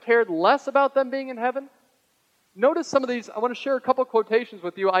haven't cared less about them being in heaven? Notice some of these. I want to share a couple quotations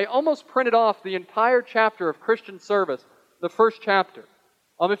with you. I almost printed off the entire chapter of Christian Service, the first chapter.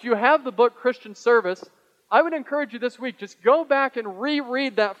 If you have the book Christian Service, I would encourage you this week, just go back and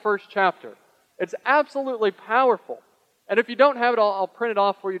reread that first chapter. It's absolutely powerful. And if you don't have it, I'll print it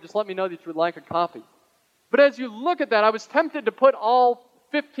off for you. Just let me know that you would like a copy. But as you look at that, I was tempted to put all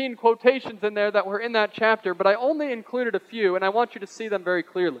 15 quotations in there that were in that chapter, but I only included a few, and I want you to see them very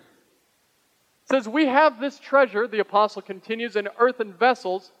clearly. It says, we have this treasure, the apostle continues, in earthen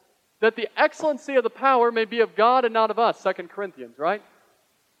vessels, that the excellency of the power may be of God and not of us. 2 Corinthians, right?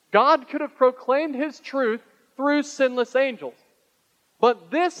 God could have proclaimed His truth through sinless angels.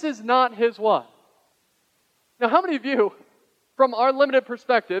 But this is not His what? Now, how many of you, from our limited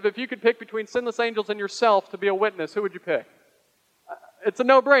perspective, if you could pick between sinless angels and yourself to be a witness, who would you pick? It's a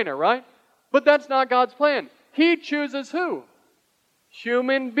no-brainer, right? But that's not God's plan. He chooses who?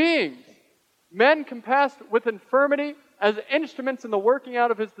 Human beings. Men compassed with infirmity as instruments in the working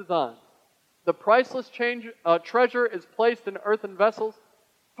out of His design. The priceless treasure is placed in earthen vessels.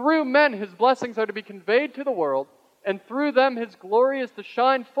 Through men His blessings are to be conveyed to the world, and through them His glory is to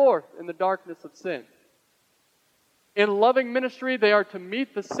shine forth in the darkness of sin. In loving ministry, they are to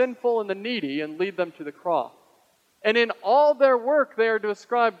meet the sinful and the needy and lead them to the cross. And in all their work, they are to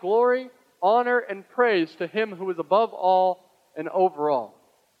ascribe glory, honor, and praise to Him who is above all and over all.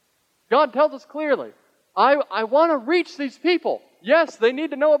 God tells us clearly, I want to reach these people. Yes, they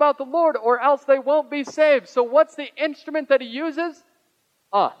need to know about the Lord, or else they won't be saved. So what's the instrument that He uses?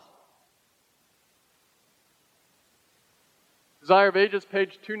 Us. Desire of Ages,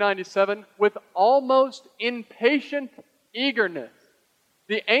 page 297. With almost impatient eagerness,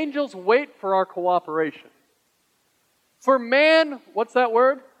 the angels wait for our cooperation. For man, what's that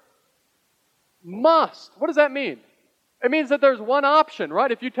word? Must. What does that mean? It means that there's one option,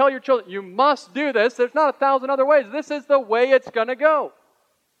 right? If you tell your children, you must do this, there's not 1,000 other ways. This is the way it's going to go.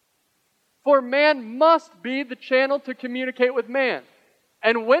 For man must be the channel to communicate with man.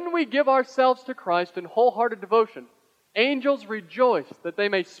 And when we give ourselves to Christ in wholehearted devotion, angels rejoice that they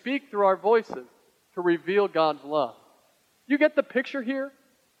may speak through our voices to reveal God's love. You get the picture here?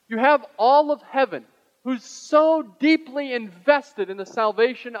 You have all of heaven who's so deeply invested in the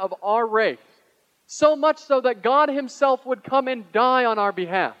salvation of our race. So much so that God Himself would come and die on our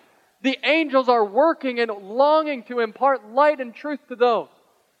behalf. The angels are working and longing to impart light and truth to those.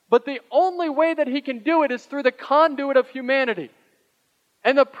 But the only way that He can do it is through the conduit of humanity.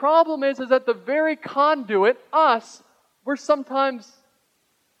 And the problem is that the very conduit, us, we're sometimes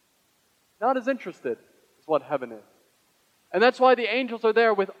not as interested as what heaven is. And that's why the angels are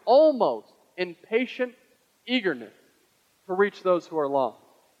there with almost impatient eagerness to reach those who are lost.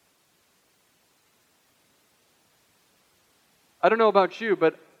 I don't know about you,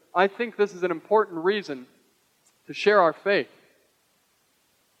 but I think this is an important reason to share our faith.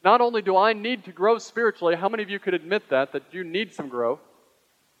 Not only do I need to grow spiritually, how many of you could admit that you need some growth?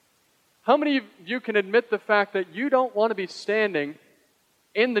 How many of you can admit the fact that you don't want to be standing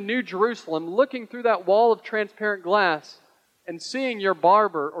in the New Jerusalem looking through that wall of transparent glass and seeing your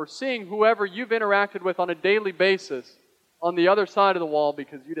barber or seeing whoever you've interacted with on a daily basis on the other side of the wall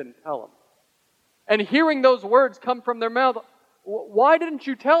because you didn't tell them? And hearing those words come from their mouth, why didn't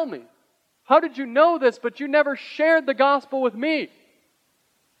you tell me? How did you know this, but you never shared the gospel with me?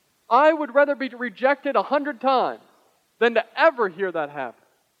 I would rather be rejected 100 times than to ever hear that happen.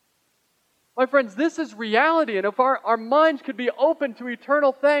 My friends, this is reality, and if our minds could be open to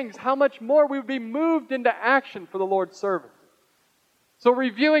eternal things, how much more we would be moved into action for the Lord's service. So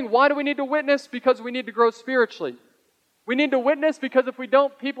reviewing, why do we need to witness? Because we need to grow spiritually. We need to witness because if we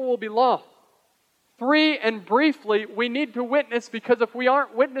don't, people will be lost. 3, and briefly, we need to witness because if we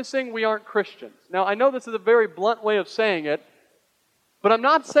aren't witnessing, we aren't Christians. Now, I know this is a very blunt way of saying it, but I'm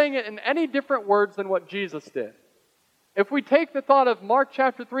not saying it in any different words than what Jesus did. If we take the thought of Mark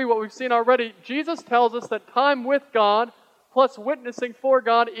chapter 3, what we've seen already, Jesus tells us that time with God plus witnessing for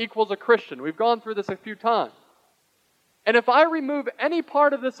God equals a Christian. We've gone through this a few times. And if I remove any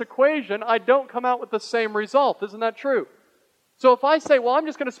part of this equation, I don't come out with the same result. Isn't that true? So if I say, well, I'm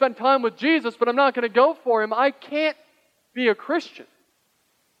just going to spend time with Jesus, but I'm not going to go for Him, I can't be a Christian.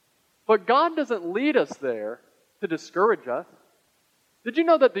 But God doesn't lead us there to discourage us. Did you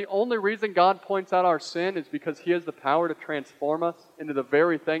know that the only reason God points out our sin is because He has the power to transform us into the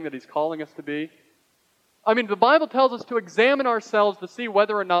very thing that He's calling us to be? I mean, the Bible tells us to examine ourselves to see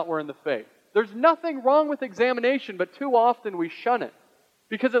whether or not we're in the faith. There's nothing wrong with examination, but too often we shun it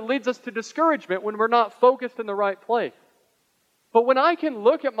because it leads us to discouragement when we're not focused in the right place. But when I can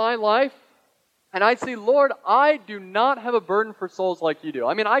look at my life and I see, Lord, I do not have a burden for souls like You do.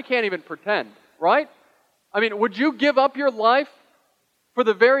 I mean, I can't even pretend, right? I mean, would you give up your life for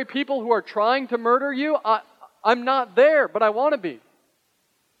the very people who are trying to murder you? I'm not there, but I want to be.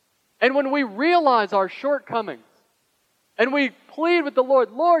 And when we realize our shortcomings and we plead with the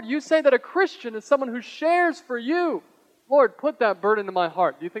Lord, Lord, You say that a Christian is someone who shares for You. Lord, put that burden in my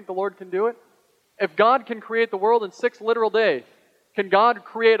heart. Do you think the Lord can do it? If God can create the world in 6 literal days, can God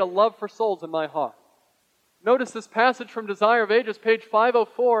create a love for souls in my heart? Notice this passage from Desire of Ages, page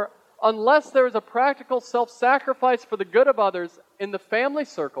 504. unless there is a practical self-sacrifice for the good of others in the family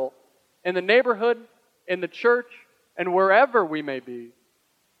circle, in the neighborhood, in the church, and wherever we may be,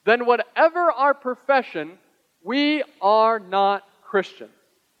 then whatever our profession, we are not Christians.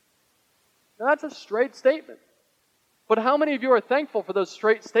 Now that's a straight statement. But how many of you are thankful for those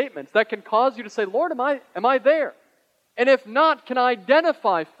straight statements that can cause you to say, Lord, am I there? And if not, can I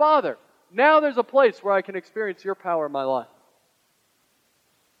identify, Father, now there's a place where I can experience your power in my life.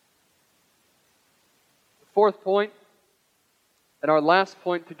 The fourth point, and our last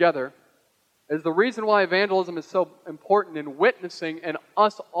point together, is the reason why evangelism is so important in witnessing and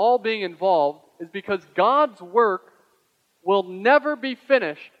us all being involved is because God's work will never be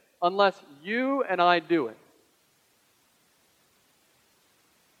finished unless you and I do it.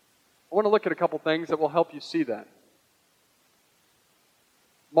 I want to look at a couple things that will help you see that.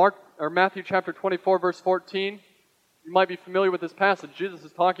 Matthew chapter 24, verse 14. You might be familiar with this passage. Jesus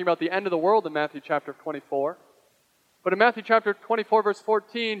is talking about the end of the world in Matthew chapter 24. But in Matthew chapter 24, verse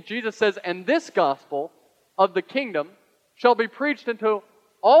 14, Jesus says, "And this gospel of the kingdom shall be preached into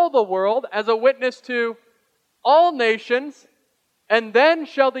all the world as a witness to all nations, and then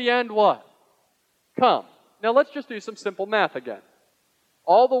shall the end" what? Come. Now let's just do some simple math again.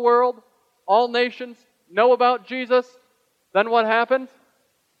 All the world, all nations know about Jesus. Then what happens?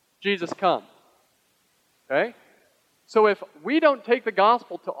 Jesus comes. Okay? So if we don't take the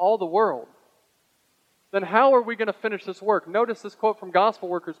gospel to all the world, then how are we going to finish this work? Notice this quote from Gospel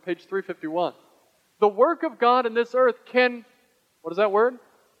Workers, page 351. The work of God in this earth can, what is that word?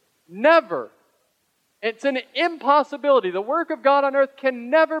 Never. It's an impossibility. The work of God on earth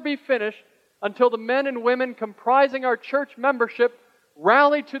can never be finished until the men and women comprising our church membership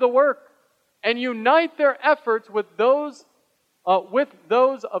rally to the work and unite their efforts with those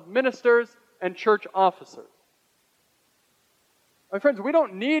of ministers and church officers. My friends, we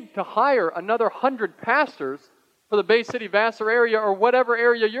don't need to hire another 100 pastors for the Bay City, Vassar area, or whatever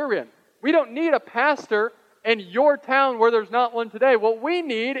area you're in. We don't need a pastor in your town where there's not one today. What we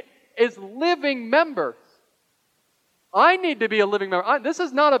need is living members. I need to be a living member. This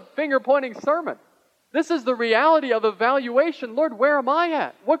is not a finger-pointing sermon. This is the reality of evaluation. Lord, where am I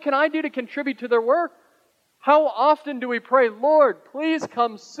at? What can I do to contribute to their work? How often do we pray, Lord, please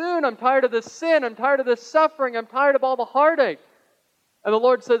come soon. I'm tired of this sin. I'm tired of this suffering. I'm tired of all the heartache. And the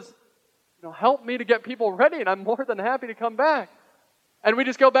Lord says, help me to get people ready, and I'm more than happy to come back. And we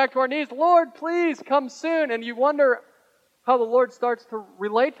just go back to our knees, Lord, please come soon. And you wonder how the Lord starts to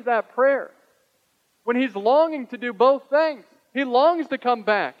relate to that prayer. When He's longing to do both things. He longs to come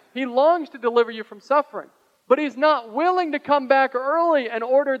back. He longs to deliver you from suffering. But He's not willing to come back early in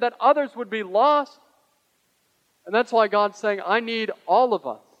order that others would be lost. And that's why God's saying, I need all of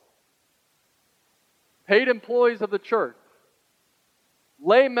us. Paid employees of the church,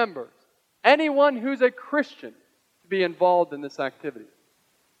 lay members, anyone who's a Christian to be involved in this activity.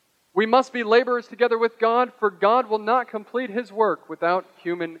 We must be laborers together with God, for God will not complete His work without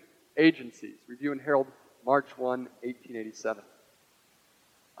human agencies. Review and Herald, March 1, 1887.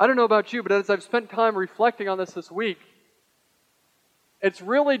 I don't know about you, but as I've spent time reflecting on this week, it's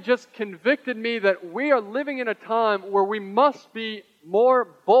really just convicted me that we are living in a time where we must be more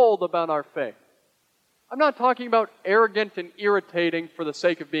bold about our faith. I'm not talking about arrogant and irritating for the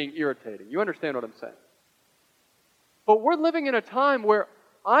sake of being irritating. You understand what I'm saying? But we're living in a time where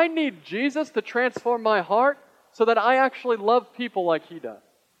I need Jesus to transform my heart so that I actually love people like He does.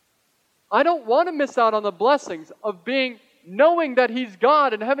 I don't want to miss out on the blessings of knowing that He's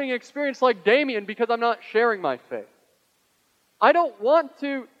God and having an experience like Damien because I'm not sharing my faith. I don't want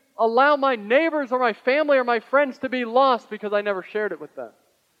to allow my neighbors or my family or my friends to be lost because I never shared it with them.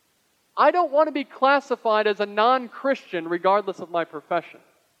 I don't want to be classified as a non-Christian regardless of my profession.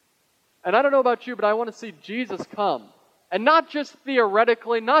 And I don't know about you, but I want to see Jesus come. And not just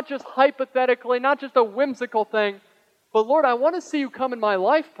theoretically, not just hypothetically, not just a whimsical thing, but Lord, I want to see You come in my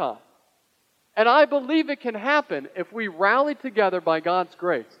lifetime. And I believe it can happen if we rally together by God's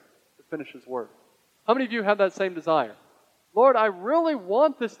grace to finish His work. How many of you have that same desire? Lord, I really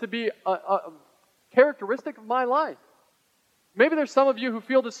want this to be a characteristic of my life. Maybe there's some of you who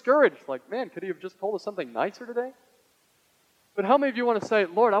feel discouraged, like, man, could He have just told us something nicer today? But how many of you want to say,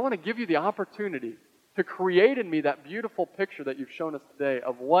 Lord, I want to give You the opportunity to create in me that beautiful picture that You've shown us today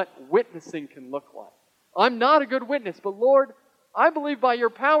of what witnessing can look like? I'm not a good witness, but Lord, I believe by Your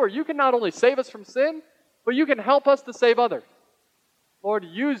power, You can not only save us from sin, but You can help us to save others. Lord,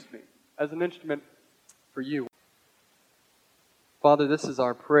 use me as an instrument for You. Father, this is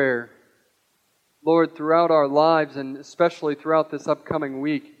our prayer. Lord, throughout our lives and especially throughout this upcoming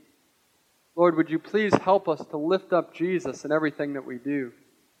week, Lord, would You please help us to lift up Jesus in everything that we do?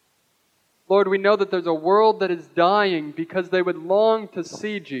 Lord, we know that there's a world that is dying because they would long to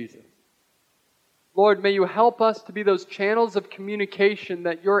see Jesus. Lord, may you help us to be those channels of communication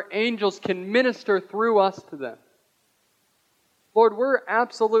that your angels can minister through us to them. Lord, we're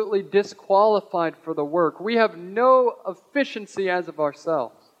absolutely disqualified for the work. We have no efficiency as of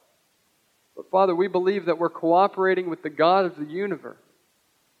ourselves. But Father, we believe that we're cooperating with the God of the universe,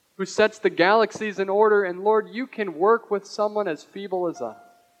 who sets the galaxies in order, and Lord, you can work with someone as feeble as us.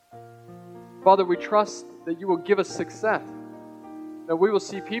 Father, we trust that you will give us success, that we will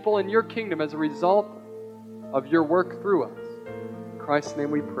see people in your kingdom as a result of your work through us. In Christ's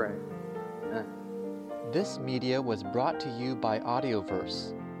name we pray. Amen. This media was brought to you by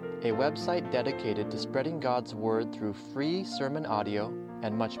Audioverse, a website dedicated to spreading God's Word through free sermon audio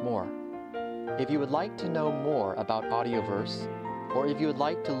and much more. If you would like to know more about Audioverse, or if you would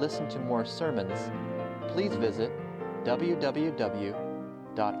like to listen to more sermons, please visit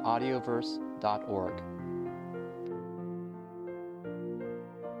www.audioverse.org.